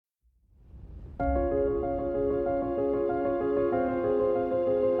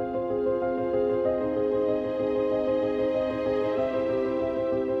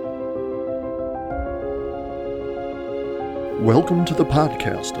Welcome to the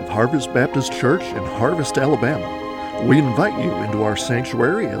podcast of Harvest Baptist Church in Harvest, Alabama. We invite you into our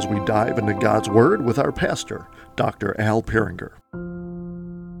sanctuary as we dive into God's Word with our pastor, Dr. Al Peringer.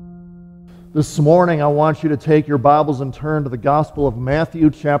 This morning, I want you to take your Bibles and turn to the Gospel of Matthew,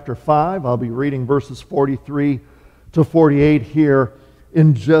 chapter 5. I'll be reading verses 43 to 48 here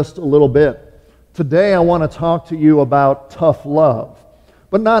in just a little bit. Today, I want to talk to you about tough love,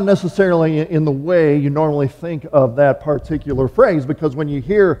 but not necessarily in the way you normally think of that particular phrase, because when you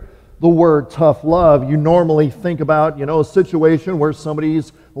hear the word tough love, you normally think about, a situation where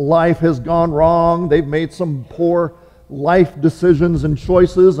somebody's life has gone wrong, they've made some poor life decisions and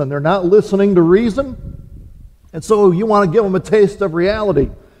choices, and they're not listening to reason. And so you want to give them a taste of reality,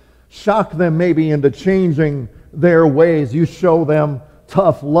 shock them maybe into changing their ways. You show them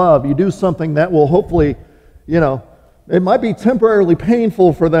tough love. You do something that will hopefully, it might be temporarily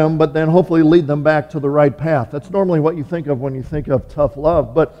painful for them, but then hopefully lead them back to the right path. That's normally what you think of when you think of tough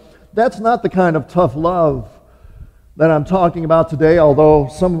love. But that's not the kind of tough love that I'm talking about today, although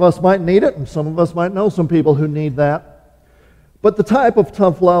some of us might need it and some of us might know some people who need that. But the type of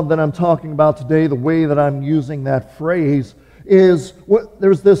tough love that I'm talking about today, the way that I'm using that phrase, is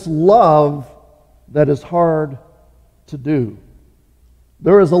there's this love that is hard to do.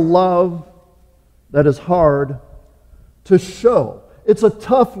 There is a love that is hard to show. It's a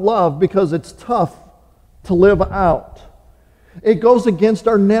tough love because it's tough to live out. It goes against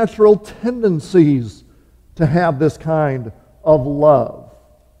our natural tendencies to have this kind of love.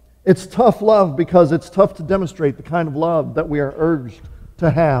 It's tough love because it's tough to demonstrate the kind of love that we are urged to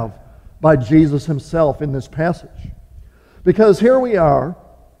have by Jesus himself in this passage. Because here we are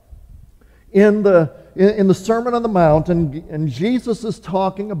in the Sermon on the Mount, and Jesus is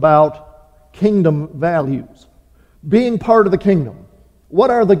talking about kingdom values, being part of the kingdom.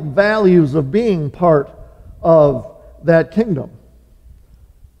 What are the values of being part of that kingdom?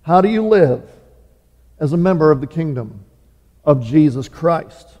 How do you live as a member of the kingdom of Jesus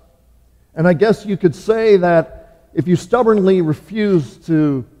Christ? And I guess you could say that if you stubbornly refuse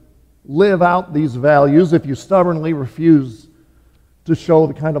to live out these values, if you stubbornly refuse to show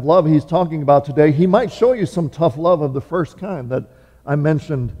the kind of love he's talking about today, he might show you some tough love of the first kind that I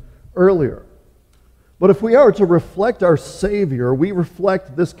mentioned earlier. But if we are to reflect our Savior, we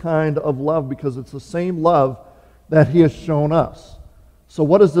reflect this kind of love because it's the same love that he has shown us. So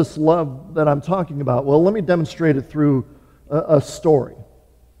what is this love that I'm talking about? Well, let me demonstrate it through a story.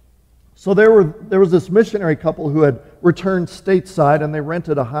 So there was this missionary couple who had returned stateside, and they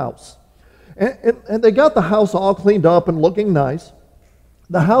rented a house. And they got the house all cleaned up and looking nice.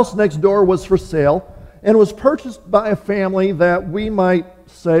 The house next door was for sale and was purchased by a family that we might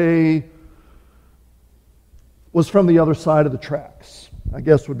say was from the other side of the tracks, I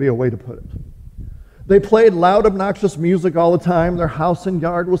guess would be a way to put it. They played loud, obnoxious music all the time. Their house and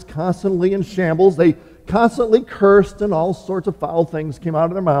yard was constantly in shambles. They constantly cursed, and all sorts of foul things came out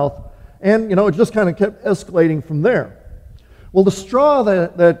of their mouth. And, it just kind of kept escalating from there. Well, the straw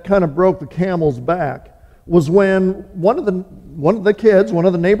that kind of broke the camel's back was when one of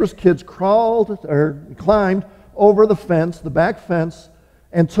the neighbor's kids climbed over the fence, the back fence,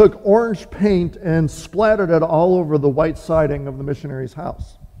 and took orange paint and splattered it all over the white siding of the missionary's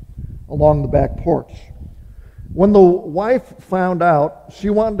house along the back porch. When the wife found out, she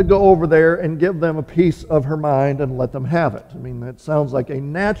wanted to go over there and give them a piece of her mind and let them have it. I mean, that sounds like a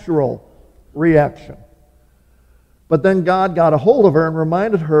natural reaction. But then God got a hold of her and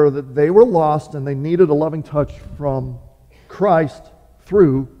reminded her that they were lost and they needed a loving touch from Christ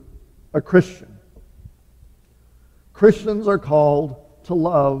through a Christian. Christians are called to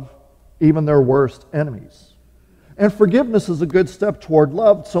love even their worst enemies. And forgiveness is a good step toward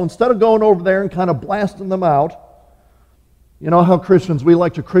love. So instead of going over there and kind of blasting them out, you know how Christians, we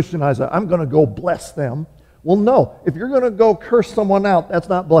like to Christianize it. I'm going to go bless them. Well, no. If you're going to go curse someone out, that's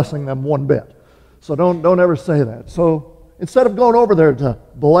not blessing them one bit. So don't ever say that. So instead of going over there to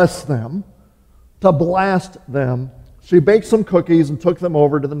bless them, to blast them, she baked some cookies and took them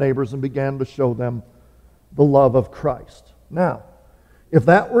over to the neighbors and began to show them the love of Christ. Now, if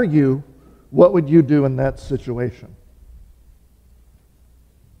that were you, what would you do in that situation?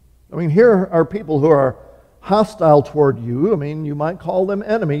 I mean, here are people who are hostile toward you. I mean, you might call them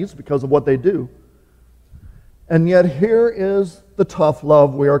enemies because of what they do. And yet here is the tough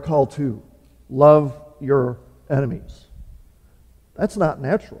love we are called to. Love your enemies. That's not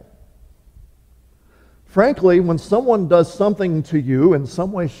natural. Frankly, when someone does something to you in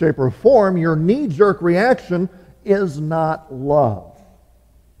some way, shape, or form, your knee-jerk reaction is not love.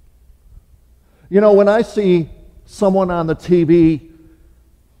 When I see someone on the TV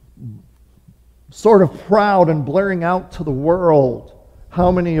sort of proud and blaring out to the world how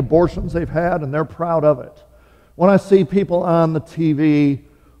many abortions they've had, and they're proud of it. When I see people on the TV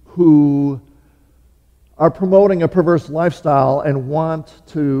who are promoting a perverse lifestyle and want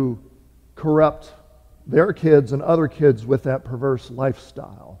to corrupt their kids and other kids with that perverse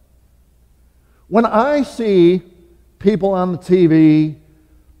lifestyle. When I see people on the TV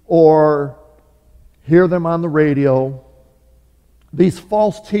or hear them on the radio, these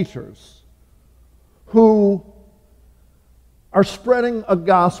false teachers who are spreading a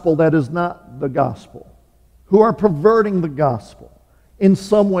gospel that is not the gospel, who are perverting the gospel in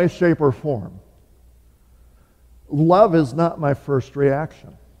some way, shape, or form, love is not my first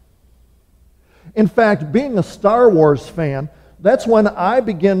reaction. In fact, being a Star Wars fan, that's when I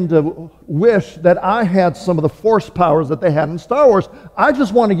begin to wish that I had some of the force powers that they had in Star Wars. I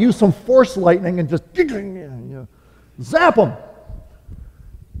just want to use some force lightning and just zap them.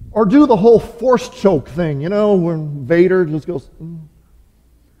 Or do the whole force choke thing, when Vader just goes,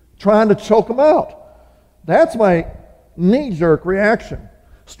 trying to choke them out. That's my knee-jerk reaction.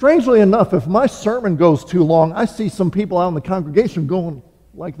 Strangely enough, if my sermon goes too long, I see some people out in the congregation going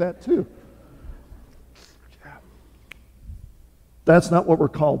like that too. That's not what we're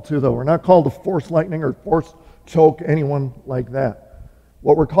called to, though. We're not called to force lightning or force choke anyone like that.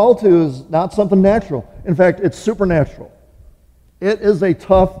 What we're called to is not something natural. In fact, it's supernatural. It is a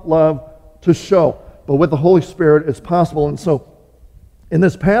tough love to show, but with the Holy Spirit, it's possible. And so, in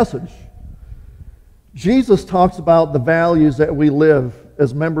this passage, Jesus talks about the values that we live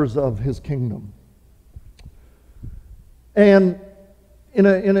as members of His kingdom. And in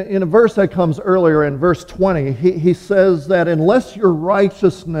a verse that comes earlier, in verse 20, he says that unless your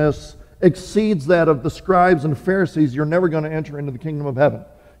righteousness exceeds that of the scribes and Pharisees, you're never going to enter into the kingdom of heaven.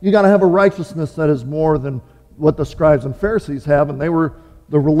 You got to have a righteousness that is more than what the scribes and Pharisees have, and they were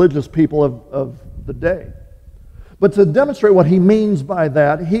the religious people of the day. But to demonstrate what he means by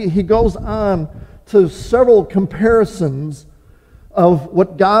that, he goes on to several comparisons of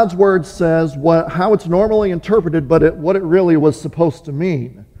what God's Word says, how it's normally interpreted, but what it really was supposed to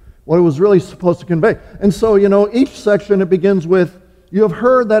mean, what it was really supposed to convey. And so, each section, it begins with, you have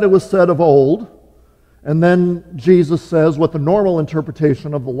heard that it was said of old, and then Jesus says what the normal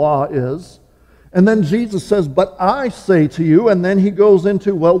interpretation of the law is, and then Jesus says, but I say to you, and then he goes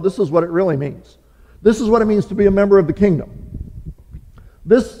into, well, this is what it really means. This is what it means to be a member of the kingdom.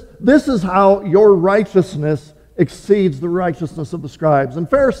 This is how your righteousness exceeds the righteousness of the scribes and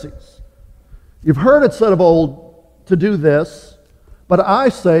Pharisees. You've heard it said of old to do this, but I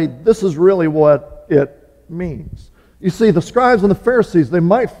say this is really what it means. You see, the scribes and the Pharisees, they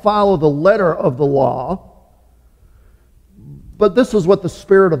might follow the letter of the law, but this is what the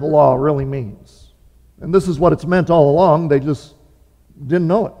spirit of the law really means. And this is what it's meant all along. They just didn't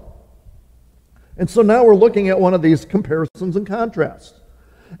know it. And so now we're looking at one of these comparisons and contrasts.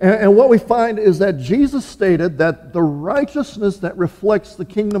 And what we find is that Jesus stated that the righteousness that reflects the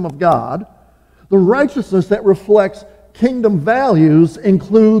kingdom of God, the righteousness that reflects kingdom values,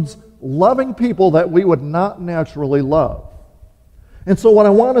 includes loving people that we would not naturally love. And so what I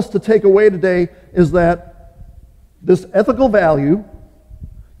want us to take away today is that this ethical value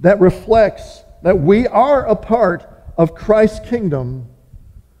that reflects that we are a part of Christ's kingdom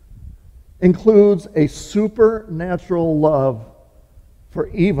includes a supernatural love for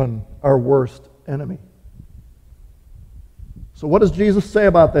even our worst enemy. So what does Jesus say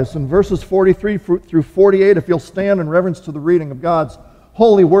about this? In verses 43 through 48, if you'll stand in reverence to the reading of God's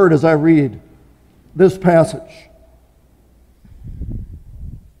holy word as I read this passage.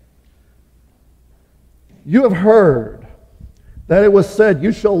 You have heard that it was said,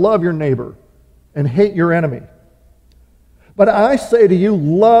 you shall love your neighbor and hate your enemy. But I say to you,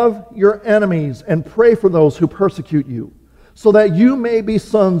 love your enemies and pray for those who persecute you, so that you may be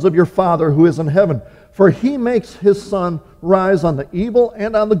sons of your Father who is in heaven. For he makes his sun rise on the evil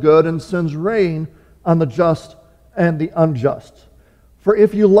and on the good, and sends rain on the just and the unjust. For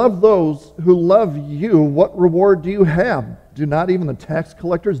if you love those who love you, what reward do you have? Do not even the tax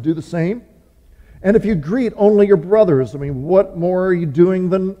collectors do the same? And if you greet only your brothers, what more are you doing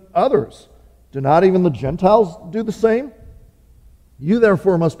than others? Do not even the Gentiles do the same? You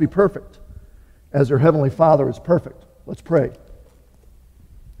therefore must be perfect, as your heavenly Father is perfect. Let's pray.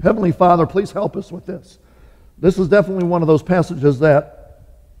 Heavenly Father, please help us with this. This is definitely one of those passages that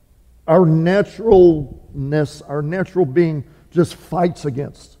our naturalness, our natural being just fights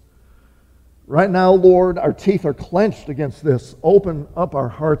against. Right now, Lord, our teeth are clenched against this. Open up our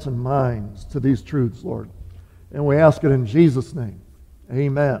hearts and minds to these truths, Lord. And we ask it in Jesus' name.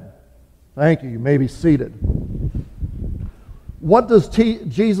 Amen. Thank you. You may be seated. What does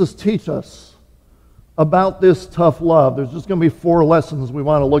Jesus teach us about this tough love. There's just going to be 4 lessons we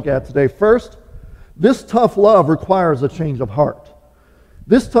want to look at today. First, this tough love requires a change of heart.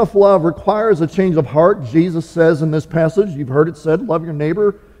 This tough love requires a change of heart. Jesus says in this passage, you've heard it said, love your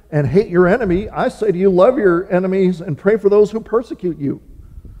neighbor and hate your enemy. I say to you, love your enemies and pray for those who persecute you.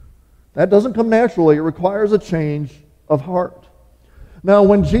 That doesn't come naturally. It requires a change of heart. Now,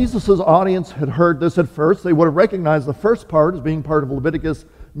 when Jesus' audience had heard this at first, they would have recognized the first part as being part of Leviticus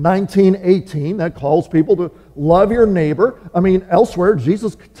 19:18 that calls people to love your neighbor. I mean, elsewhere,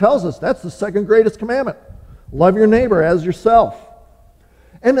 Jesus tells us that's the second greatest commandment. Love your neighbor as yourself.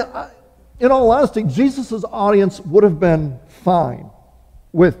 And in all honesty, Jesus' audience would have been fine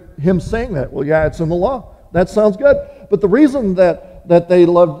with him saying that. Well, yeah, it's in the law. That sounds good. But the reason that they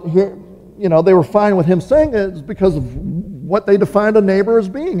loved, they were fine with him saying it is because of what they defined a neighbor as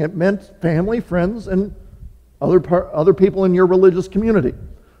being. It meant family, friends, and other people in your religious community.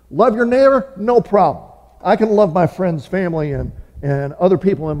 Love your neighbor? No problem. I can love my friends, family, and other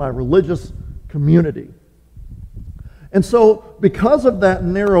people in my religious community. And so, because of that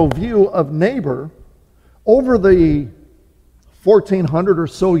narrow view of neighbor, over the 1,400 or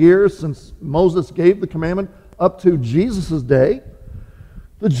so years since Moses gave the commandment up to Jesus' day,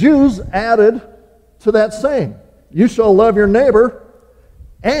 the Jews added to that saying, you shall love your neighbor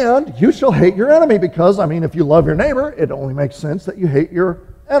and you shall hate your enemy. Because, if you love your neighbor, it only makes sense that you hate your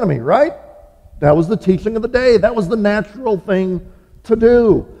enemy, right? That was the teaching of the day. That was the natural thing to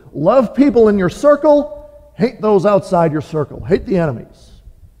do. Love people in your circle. Hate those outside your circle. Hate the enemies.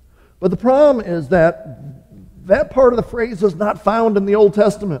 But the problem is that part of the phrase is not found in the Old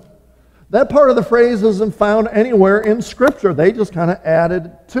Testament. That part of the phrase isn't found anywhere in Scripture. They just kind of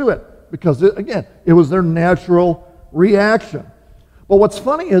added to it because, it was their natural reaction. But what's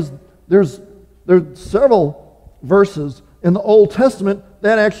funny is there's several verses in the Old Testament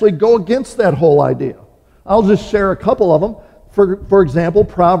that actually go against that whole idea. I'll just share a couple of them. For example,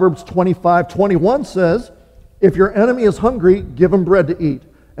 Proverbs 25:21 says, if your enemy is hungry, give him bread to eat.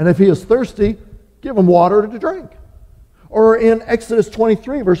 And if he is thirsty, give him water to drink. Or in Exodus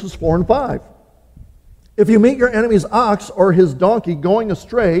 23, verses 4 and 5. If you meet your enemy's ox or his donkey going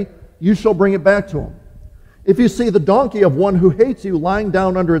astray, you shall bring it back to him. If you see the donkey of one who hates you lying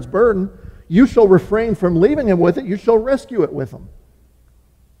down under its burden, you shall refrain from leaving him with it. You shall rescue it with him.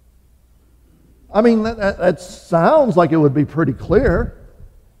 That sounds like it would be pretty clear.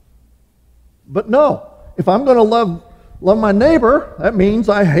 But no. If I'm going to love my neighbor, that means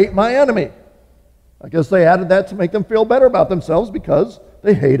I hate my enemy. I guess they added that to make them feel better about themselves because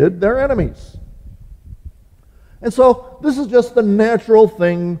they hated their enemies. And so this is just the natural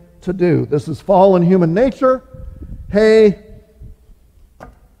thing to do. This is fallen human nature. Hey,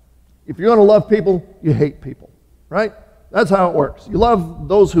 if you're going to love people, you hate people, right? That's how it works. You love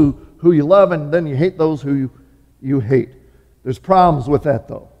those who you love, and then you hate those who you hate. There's problems with that,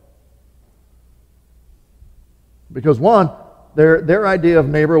 though. Because one, their idea of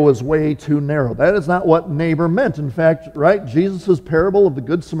neighbor was way too narrow. That is not what neighbor meant. In fact, right, Jesus' parable of the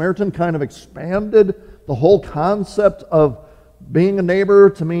Good Samaritan kind of expanded the whole concept of being a neighbor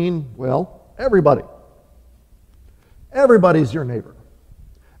to mean, well, everybody. Everybody's your neighbor.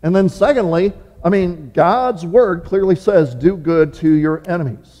 And then secondly, God's word clearly says, do good to your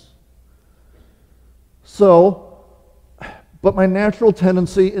enemies. But my natural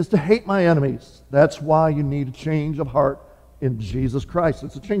tendency is to hate my enemies. That's why you need a change of heart in Jesus Christ.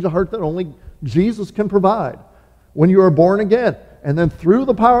 It's a change of heart that only Jesus can provide when you are born again. And then through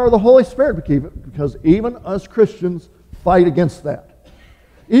the power of the Holy Spirit, because even us Christians fight against that.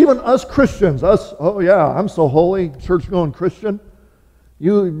 Even us Christians, I'm so holy, church-going Christian.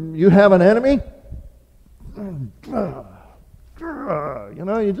 You have an enemy? You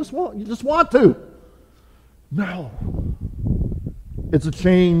just want to. No. It's a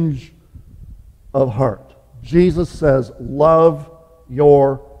change of heart. Jesus says, love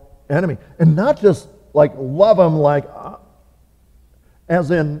your enemy. And not just like love them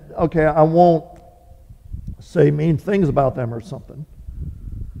as in, okay, I won't say mean things about them or something.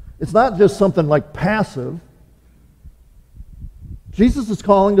 It's not just something like passive. Jesus is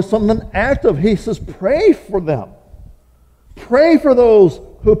calling to something active. He says, pray for them. Pray for those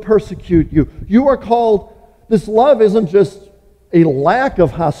who persecute you. You are called, this love isn't just a lack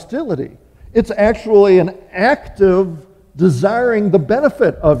of hostility. It's actually an active desiring the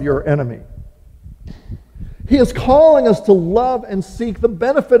benefit of your enemy. He is calling us to love and seek the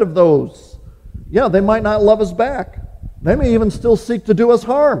benefit of those. Yeah, they might not love us back. They may even still seek to do us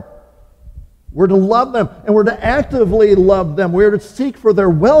harm. We're to love them, and we're to actively love them. We are to seek for their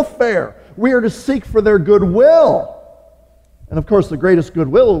welfare. We are to seek for their goodwill. And of course, the greatest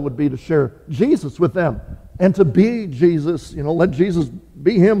goodwill would be to share Jesus with them and to be Jesus, let Jesus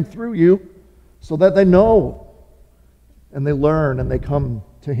be him through you so that they know and they learn and they come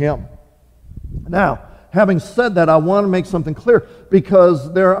to him. Now, having said that, I want to make something clear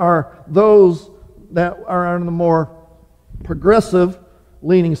because there are those that are on the more progressive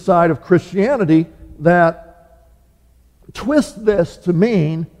leaning side of Christianity that twist this to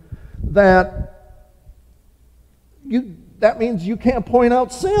mean that that means you can't point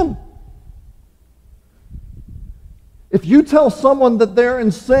out sin. If you tell someone that they're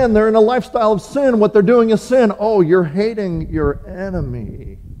in sin, they're in a lifestyle of sin, what they're doing is sin, oh, you're hating your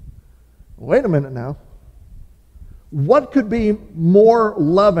enemy. Wait a minute now. What could be more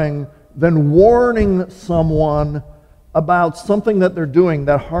loving than warning someone about something that they're doing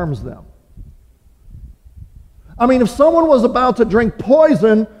that harms them? I mean, if someone was about to drink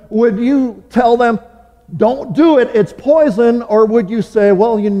poison, would you tell them, don't do it, it's poison? Or would you say,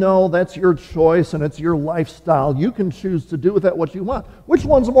 well, that's your choice and it's your lifestyle. You can choose to do with that what you want. Which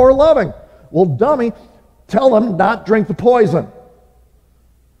one's more loving? Well, dummy, tell them not drink the poison.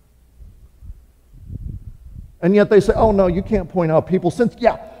 And yet they say, oh, no, you can't point out people's sins.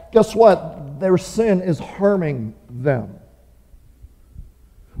 Yeah, guess what? Their sin is harming them.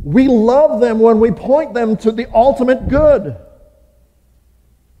 We love them when we point them to the ultimate good.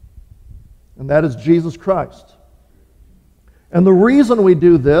 And that is Jesus Christ. And the reason we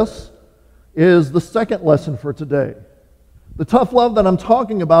do this is the second lesson for today. The tough love that I'm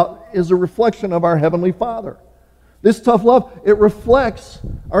talking about is a reflection of our Heavenly Father. This tough love, it reflects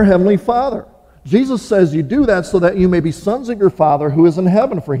our Heavenly Father. Jesus says you do that so that you may be sons of your Father who is in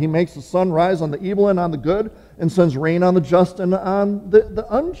heaven, for he makes the sun rise on the evil and on the good and sends rain on the just and on the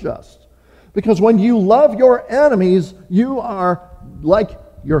unjust. Because when you love your enemies, you are like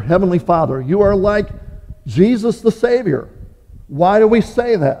your Heavenly Father. You are like Jesus the Savior. Why do we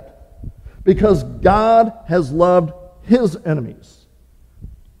say that? Because God has loved his enemies.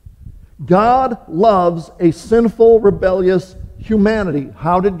 God loves a sinful, rebellious humanity.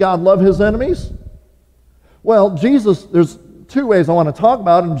 How did God love his enemies? Well, Jesus, there's two ways I want to talk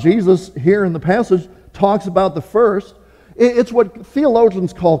about, and Jesus here in the passage talks about the first. It's what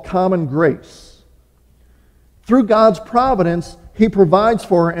theologians call common grace. Through God's providence, he provides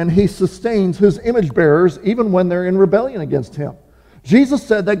for and he sustains his image bearers even when they're in rebellion against him. Jesus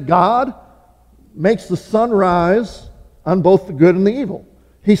said that God makes the sun rise on both the good and the evil.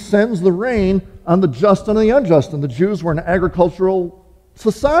 He sends the rain on the just and the unjust. And the Jews were an agricultural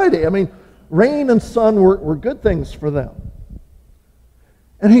society. I mean, rain and sun were good things for them.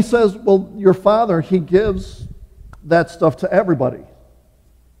 And he says, well, your Father, he gives that stuff to everybody.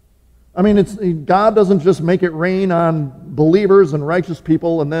 I mean, God doesn't just make it rain on believers and righteous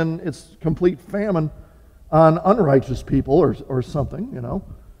people and then it's complete famine on unrighteous people or something,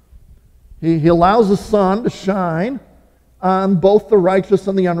 He allows the sun to shine on both the righteous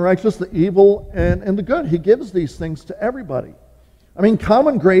and the unrighteous, the evil and the good. He gives these things to everybody. I mean,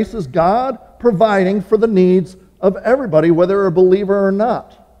 common grace is God providing for the needs of everybody, whether they're a believer or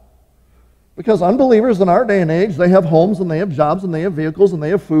not. Because unbelievers in our day and age, they have homes and they have jobs and they have vehicles and they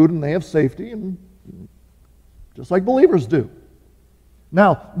have food and they have safety, and just like believers do.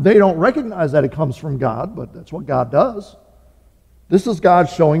 Now, they don't recognize that it comes from God, but that's what God does. This is God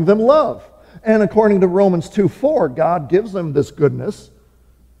showing them love. And according to Romans 2:4, God gives them this goodness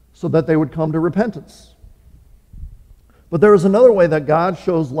so that they would come to repentance. But there is another way that God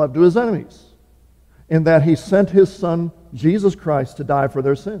shows love to his enemies, in that he sent his Son, Jesus Christ, to die for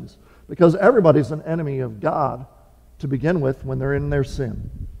their sins. Because everybody's an enemy of God to begin with when they're in their sin.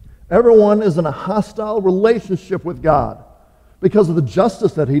 Everyone is in a hostile relationship with God because of the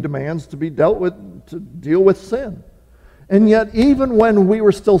justice that he demands to be dealt with, to deal with sin. And yet, even when we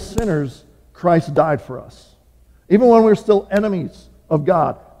were still sinners, Christ died for us. Even when we were still enemies of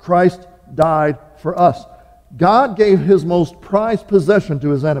God, Christ died for us. God gave his most prized possession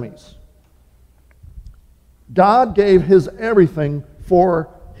to his enemies. God gave his everything for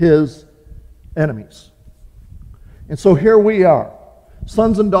his enemies. And so here we are,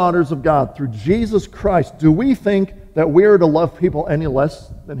 sons and daughters of God through Jesus Christ. Do we think that we are to love people any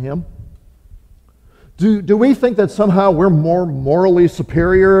less than him? Do we think that somehow we're more morally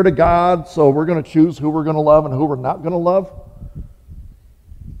superior to God, so we're going to choose who we're going to love and who we're not going to love?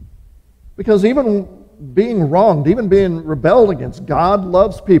 Because even being wronged, even being rebelled against, God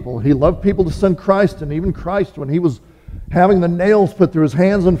loves people. He loved people to send Christ, and even Christ, when he was having the nails put through his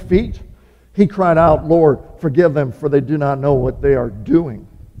hands and feet, he cried out, Lord, forgive them, for they do not know what they are doing.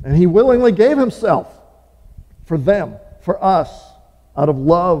 And he willingly gave himself for them, for us, out of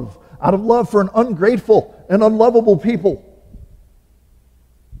love for an ungrateful and unlovable people.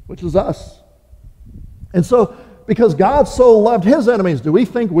 which is us. And so, because God so loved his enemies, do we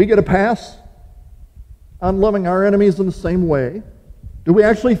think we get a pass on loving our enemies in the same way? Do we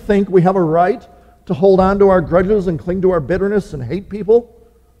actually think we have a right to hold on to our grudges and cling to our bitterness and hate people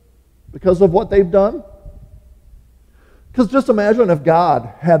because of what they've done? Because just imagine if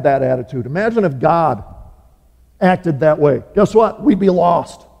God had that attitude. Imagine if God acted that way. Guess what? We'd be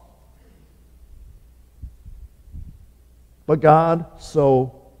lost. But God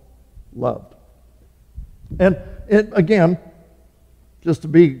so loved. And again, just to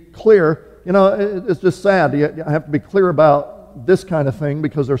be clear, it's just sad. I have to be clear about this kind of thing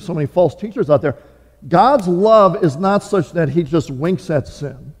because there's so many false teachers out there. God's love is not such that he just winks at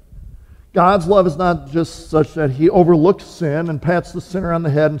sin. God's love is not just such that he overlooks sin and pats the sinner on the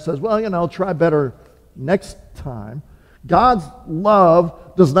head and says, well, try better next time. God's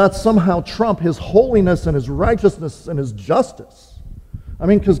love does not somehow trump his holiness and his righteousness and his justice.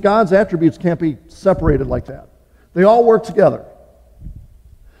 Because God's attributes can't be separated like that. They all work together.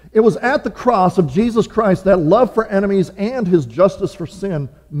 It was at the cross of Jesus Christ that love for enemies and his justice for sin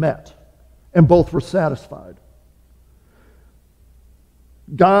met, and both were satisfied.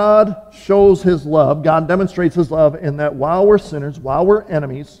 God shows his love, God demonstrates his love in that while we're sinners, while we're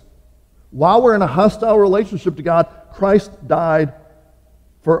enemies, while we're in a hostile relationship to God, Christ died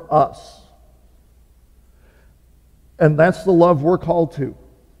for us. And that's the love we're called to.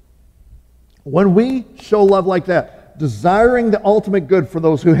 When we show love like that, desiring the ultimate good for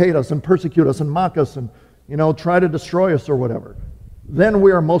those who hate us and persecute us and mock us and, try to destroy us or whatever, then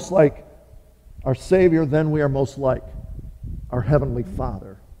we are most like our Savior, then we are most like our Heavenly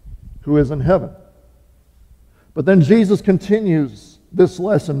Father who is in heaven. But then Jesus continues this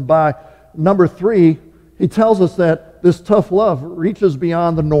lesson by number 3. He tells us that this tough love reaches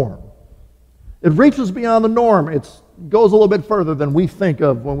beyond the norm. It reaches beyond the norm. It goes a little bit further than we think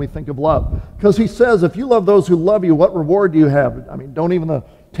of when we think of love. Because he says, if you love those who love you, what reward do you have? Don't even the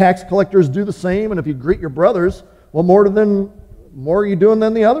tax collectors do the same? And if you greet your brothers, well, more are you doing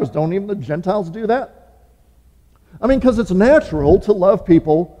than the others? Don't even the Gentiles do that? Because it's natural to love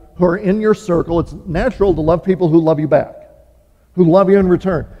people who are in your circle. It's natural to love people who love you back, who love you in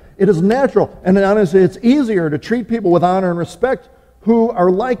return. It is natural. And honestly, it's easier to treat people with honor and respect who are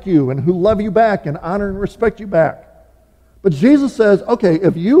like you and who love you back and honor and respect you back. But Jesus says, okay,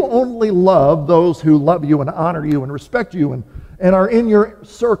 if you only love those who love you and honor you and respect you and are in your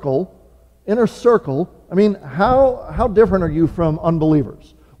circle, inner circle, how different are you from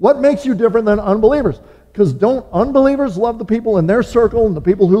unbelievers? What makes you different than unbelievers? Because don't unbelievers love the people in their circle and the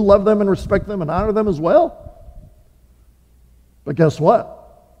people who love them and respect them and honor them as well? But guess what?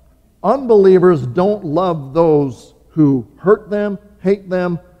 Unbelievers don't love those who hurt them, hate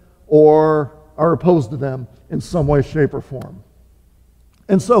them, or are opposed to them in some way, shape, or form.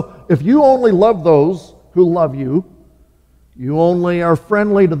 And so, if you only love those who love you, you only are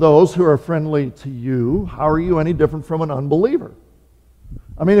friendly to those who are friendly to you, how are you any different from an unbeliever?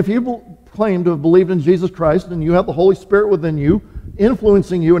 If you claim to have believed in Jesus Christ and you have the Holy Spirit within you,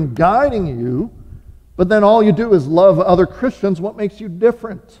 influencing you and guiding you, but then all you do is love other Christians, what makes you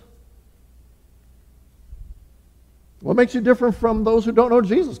different? What makes you different from those who don't know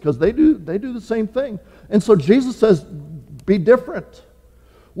Jesus? Because they do the same thing. And so Jesus says, be different.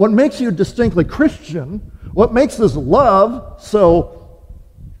 What makes you distinctly Christian, what makes this love so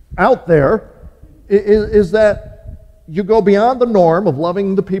out there, is that you go beyond the norm of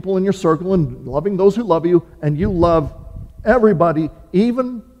loving the people in your circle and loving those who love you, and you love everybody,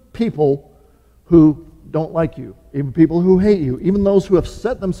 even people who don't like you, even people who hate you, even those who have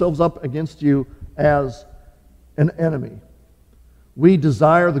set themselves up against you as an enemy. We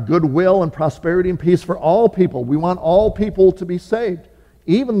desire the goodwill and prosperity and peace for all people. We want all people to be saved,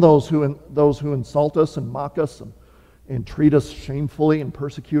 even those who insult us and mock us and treat us shamefully and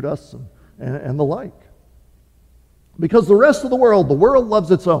persecute us and the like. Because the rest of the world loves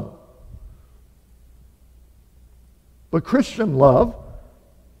its own. But Christian love,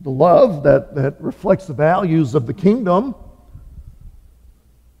 the love that reflects the values of the kingdom,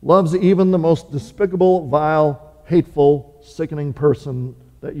 loves even the most despicable, vile, hateful, sickening person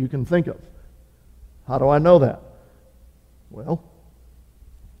that you can think of. How do I know that? Well,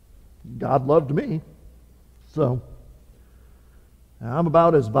 God loved me, so I'm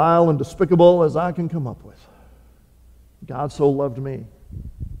about as vile and despicable as I can come up with. God so loved me.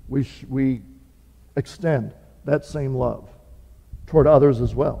 We extend that same love toward others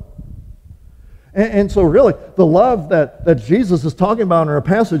as well. And so really, the love that Jesus is talking about in our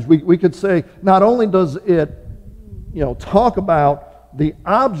passage, we could say, not only does it talk about the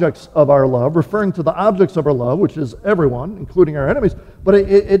objects of our love, referring to the objects of our love, which is everyone, including our enemies, but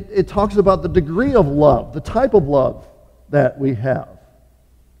it talks about the degree of love, the type of love that we have.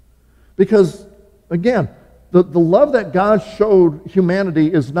 Because, again, the love that God showed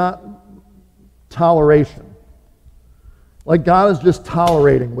humanity is not toleration. Like God is just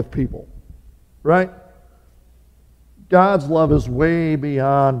tolerating with people, right? God's love is way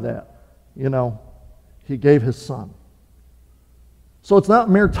beyond that. You know, He gave His Son. So it's not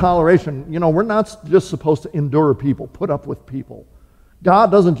mere toleration. You know, we're not just supposed to endure people, put up with people.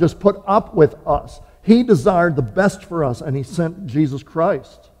 God doesn't just put up with us. He desired the best for us, and He sent Jesus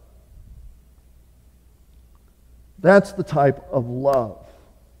Christ. That's the type of love.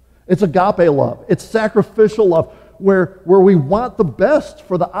 It's agape love. It's sacrificial love, where we want the best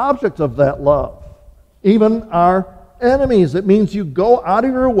for the object of that love, even our enemies. It means you go out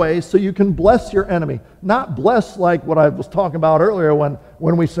of your way so you can bless your enemy. Not bless like what I was talking about earlier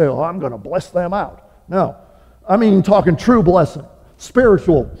when we say, oh, I'm going to bless them out. No. I mean talking true blessing,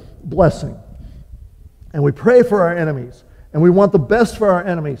 spiritual blessing. And we pray for our enemies, and we want the best for our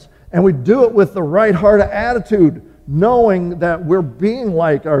enemies, and we do it with the right heart attitude, knowing that we're being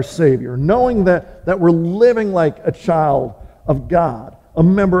like our Savior, knowing that we're living like a child of God, a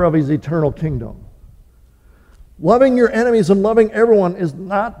member of His eternal kingdom. Loving your enemies and loving everyone is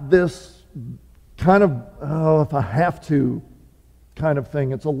not this kind of, oh, if I have to kind of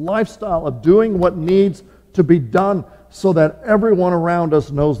thing. It's a lifestyle of doing what needs to be done so that everyone around us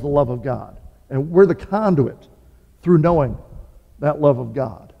knows the love of God. And we're the conduit through knowing that love of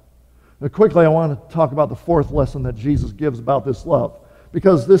God. Now, quickly, I want to talk about the fourth lesson that Jesus gives about this love.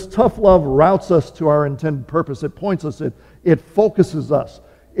 Because this tough love routes us to our intended purpose. It points us, it focuses us.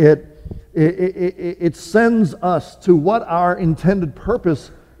 It sends us to what our intended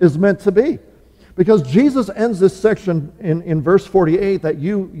purpose is meant to be. Because Jesus ends this section in verse 48 that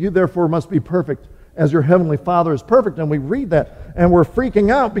you therefore must be perfect as your heavenly Father is perfect. And we read that and we're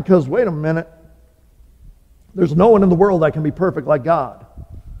freaking out because, wait a minute, there's no one in the world that can be perfect like God.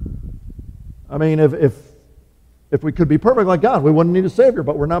 I mean, if we could be perfect like God, we wouldn't need a Savior,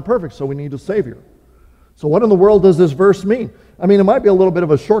 but we're not perfect, so we need a Savior. So what in the world does this verse mean? I mean, it might be a little bit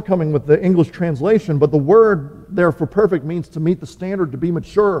of a shortcoming with the English translation, but the word there for perfect means to meet the standard, to be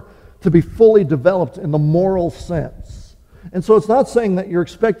mature, to be fully developed in the moral sense. And so it's not saying that you're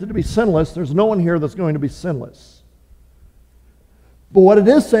expected to be sinless. There's no one here that's going to be sinless. But what it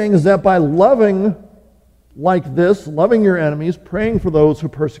is saying is that by loving like this, loving your enemies, praying for those who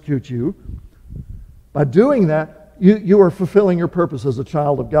persecute you, by doing that, you are fulfilling your purpose as a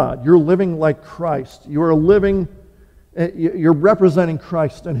child of God. You're living like Christ. You're representing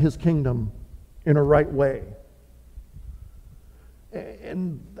Christ and His kingdom in a right way.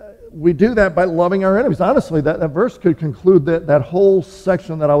 And we do that by loving our enemies. Honestly, that verse could conclude that whole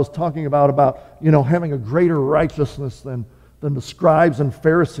section that I was talking about having a greater righteousness than the scribes and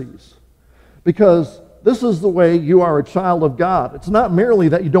Pharisees. Because this is the way you are a child of God. It's not merely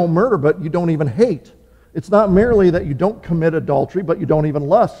that you don't murder, but you don't even hate. It's not merely that you don't commit adultery, but you don't even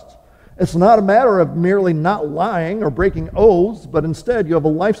lust. It's not a matter of merely not lying or breaking oaths, but instead you have a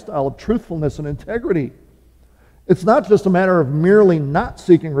lifestyle of truthfulness and integrity. It's not just a matter of merely not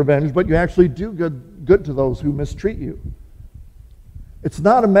seeking revenge, but you actually do good to those who mistreat you. It's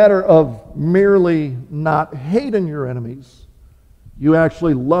not a matter of merely not hating your enemies. You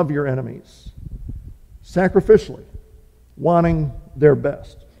actually love your enemies sacrificially, wanting their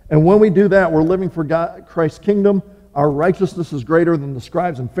best. And when we do that, we're living for Christ's kingdom. Our righteousness is greater than the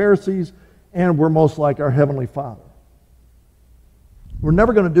scribes and Pharisees, and we're most like our Heavenly Father. We're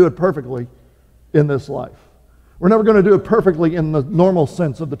never going to do it perfectly in this life. We're never going to do it perfectly in the normal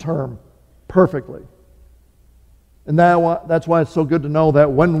sense of the term, perfectly. And that's why it's so good to know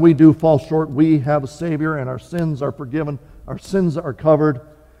that when we do fall short, we have a Savior, and our sins are forgiven, our sins are covered,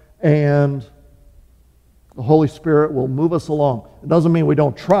 and the Holy Spirit will move us along. It doesn't mean we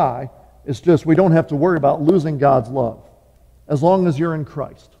don't try. It's just we don't have to worry about losing God's love as long as you're in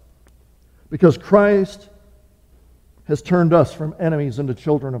Christ. Because Christ has turned us from enemies into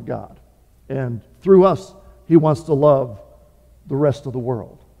children of God. And through us, He wants to love the rest of the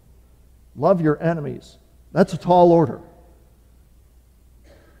world. Love your enemies. That's a tall order.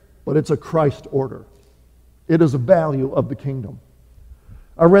 But it's a Christ order. It is a value of the kingdom.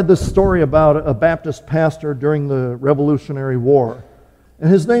 I read this story about a Baptist pastor during the Revolutionary War. And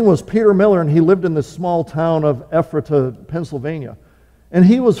his name was Peter Miller, and he lived in this small town of Ephrata, Pennsylvania. And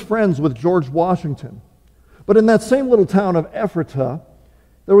he was friends with George Washington. But in that same little town of Ephrata,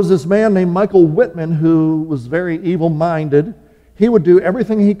 there was this man named Michael Whitman who was very evil-minded. He would do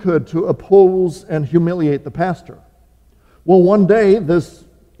everything he could to oppose and humiliate the pastor. Well, one day, this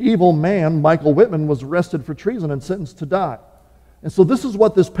evil man, Michael Whitman, was arrested for treason and sentenced to die. And so this is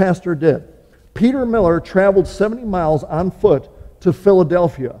what this pastor did. Peter Miller traveled 70 miles on foot to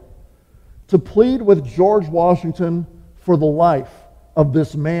Philadelphia to plead with George Washington for the life of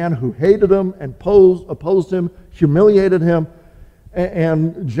this man who hated him and opposed him, humiliated him,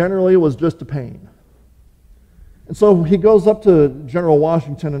 and generally was just a pain. And so he goes up to General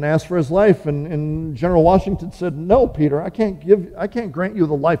Washington and asks for his life, and General Washington said, "No, Peter, I can't grant you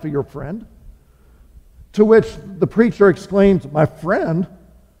the life of your friend." To which the preacher exclaimed, "My friend?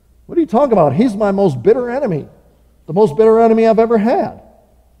 What are you talking about? He's my most bitter enemy, the most bitter enemy I've ever had."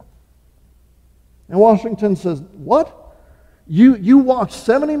 And Washington says, "What? You walked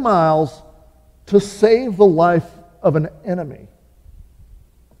 70 miles to save the life of an enemy?"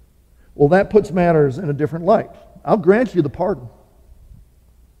 Well, that puts matters in a different light. I'll grant you the pardon.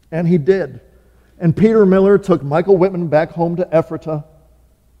 And he did. And Peter Miller took Michael Whitman back home to Ephrata,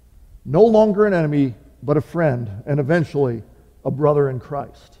 no longer an enemy, but a friend, and eventually a brother in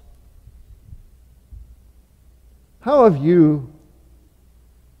Christ. How have you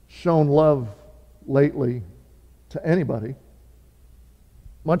shown love lately to anybody,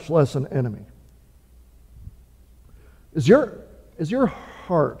 much less an enemy? Is your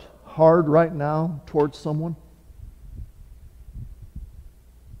heart hard right now towards someone?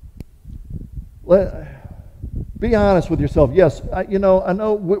 Be honest with yourself. Yes, I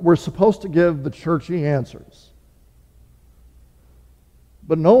know we're supposed to give the churchy answers,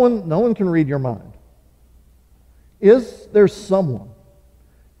 but no one can read your mind. Is there someone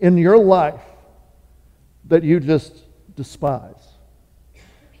in your life that you just despise,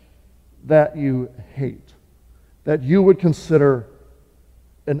 that you hate, that you would consider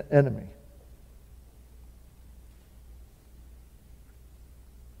an enemy?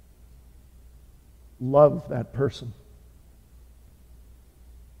 Love that person.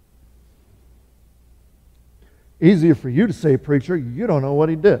 Easier for you to say, preacher, you don't know what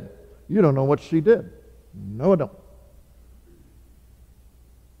he did. You don't know what she did. No, I don't.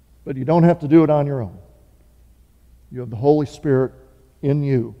 But you don't have to do it on your own. You have the Holy Spirit in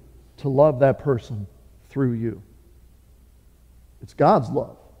you to love that person through you. It's God's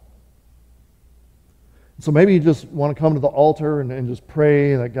love. So maybe you just want to come to the altar and just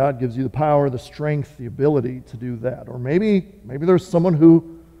pray that God gives you the power, the strength, the ability to do that. Or maybe there's someone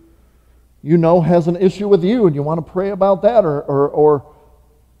who you know has an issue with you and you want to pray about that. Or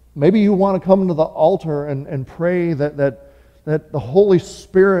maybe you want to come to the altar and pray that the Holy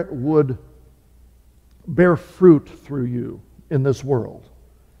Spirit would bear fruit through you in this world.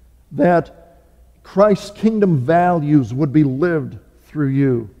 That Christ's kingdom values would be lived through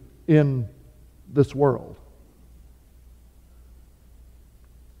you in this world.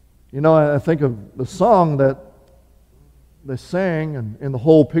 I think of the song that they sang and in the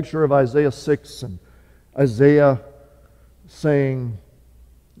whole picture of Isaiah 6 and Isaiah saying,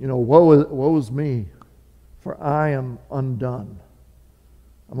 woe is me, for I am undone.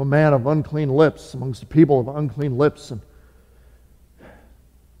 I'm a man of unclean lips amongst the people of unclean lips, and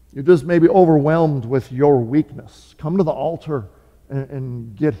you're just maybe overwhelmed with your weakness. Come to the altar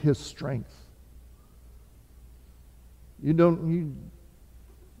and get His strength. You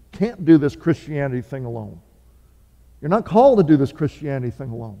can't do this Christianity thing alone. You're not called to do this Christianity thing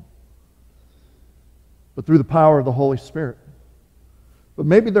alone, but through the power of the Holy Spirit. But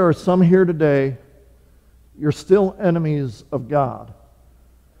maybe there are some here today, you're still enemies of God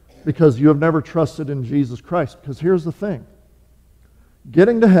because you have never trusted in Jesus Christ. Because here's the thing.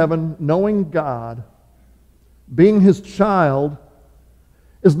 Getting to heaven, knowing God, being His child,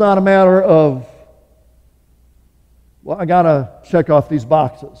 is not a matter of, well, I got to check off these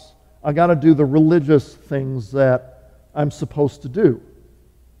boxes. I got to do the religious things that I'm supposed to do.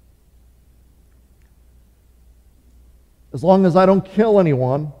 As long as I don't kill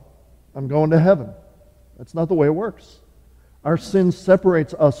anyone, I'm going to heaven. That's not the way it works. Our sin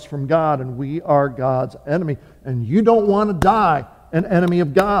separates us from God, and we are God's enemy. And you don't want to die an enemy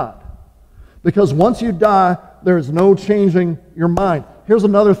of God. Because once you die, there is no changing your mind. Here's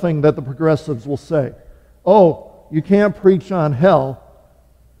another thing that the progressives will say. Oh, you can't preach on hell.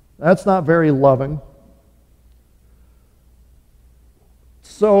 That's not very loving.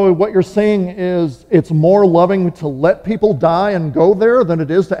 So what you're saying is it's more loving to let people die and go there than it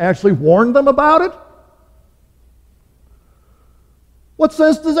is to actually warn them about it? What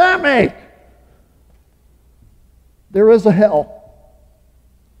sense does that make? There is a hell.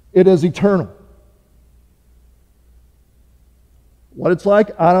 It is eternal. What it's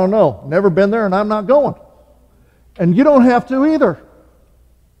like, I don't know. Never been there and I'm not going. And you don't have to either.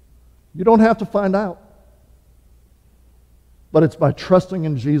 You don't have to find out. but it's by trusting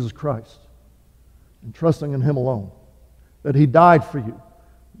in Jesus Christ and trusting in Him alone, that He died for you,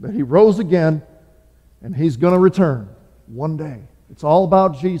 that He rose again, and He's going to return one day. It's all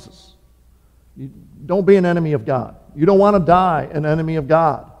about Jesus. You don't be an enemy of God. You don't want to die an enemy of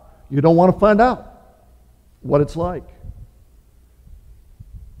God. You don't want to find out what it's like.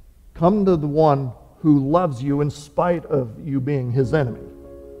 Come to the one who loves you in spite of you being His enemy,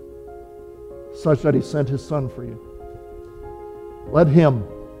 such that He sent His Son for you. Let Him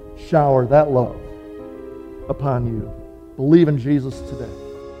shower that love upon you. Believe in Jesus today.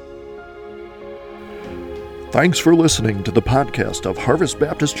 Thanks for listening to the podcast of Harvest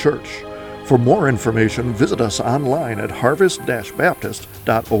Baptist Church. For more information, visit us online at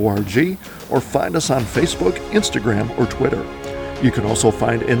harvest-baptist.org or find us on Facebook, Instagram, or Twitter. You can also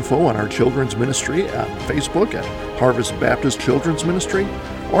find info on our children's ministry on Facebook at Harvest Baptist Children's Ministry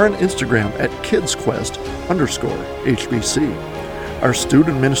or on Instagram at kidsquest_HBC. Our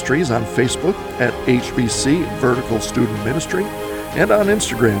student ministry is on Facebook at HBC Vertical Student Ministry and on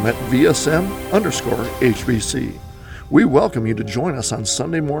Instagram at VSM_HBC. We welcome you to join us on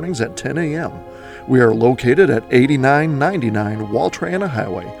Sunday mornings at 10 a.m. We are located at 8999 Waltrana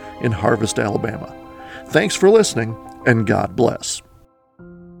Highway in Harvest, Alabama. Thanks for listening, and God bless.